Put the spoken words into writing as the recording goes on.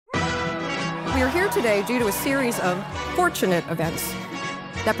we are here today due to a series of fortunate events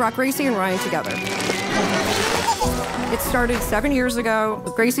that brought Gracie and Ryan together. It started 7 years ago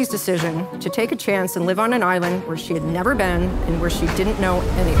with Gracie's decision to take a chance and live on an island where she had never been and where she didn't know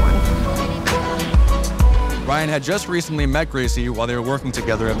anyone. Ryan had just recently met Gracie while they were working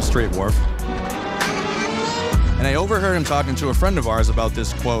together at the Straight Wharf. And I overheard him talking to a friend of ours about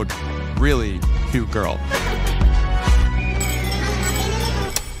this, quote, really cute girl.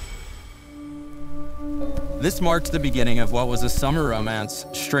 This marked the beginning of what was a summer romance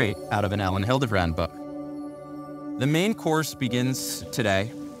straight out of an Elin Hilderbrand book. The main course begins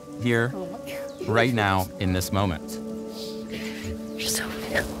today, here, right now, in this moment. You're so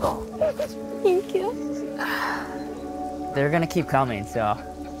beautiful. Thank you. They're gonna keep coming, so.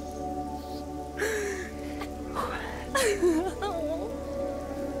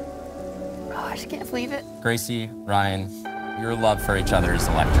 Oh, I just can't believe it. Gracie, Ryan, your love for each other is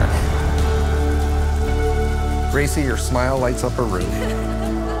electric. Gracie, your smile lights up a room.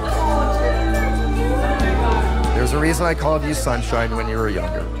 There's a reason I called you Sunshine when you were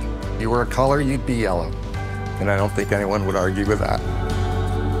younger. If you were a color, you'd be yellow. And I don't think anyone would argue with that.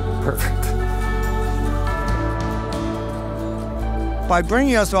 Perfect. By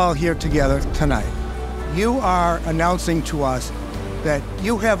bringing us all here together tonight, you are announcing to us that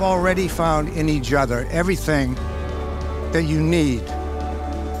you have already found in each other everything that you need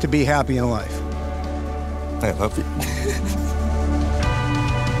to be happy in life. I love you.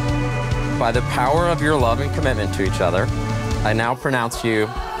 By the power of your love and commitment to each other, I now pronounce you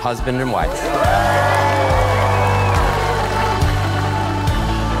husband and wife.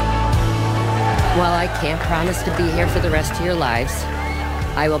 While I can't promise to be here for the rest of your lives,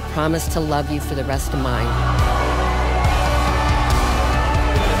 I will promise to love you for the rest of mine.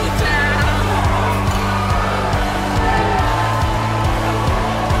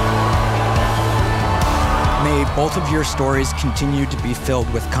 May both of your stories continue to be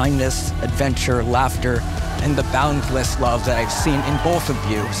filled with kindness, adventure, laughter, and the boundless love that I've seen in both of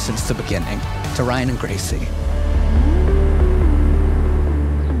you since the beginning. To Ryan and Gracie.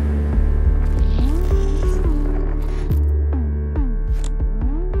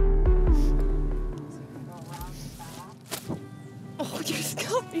 Oh, you just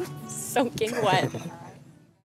got me soaking wet.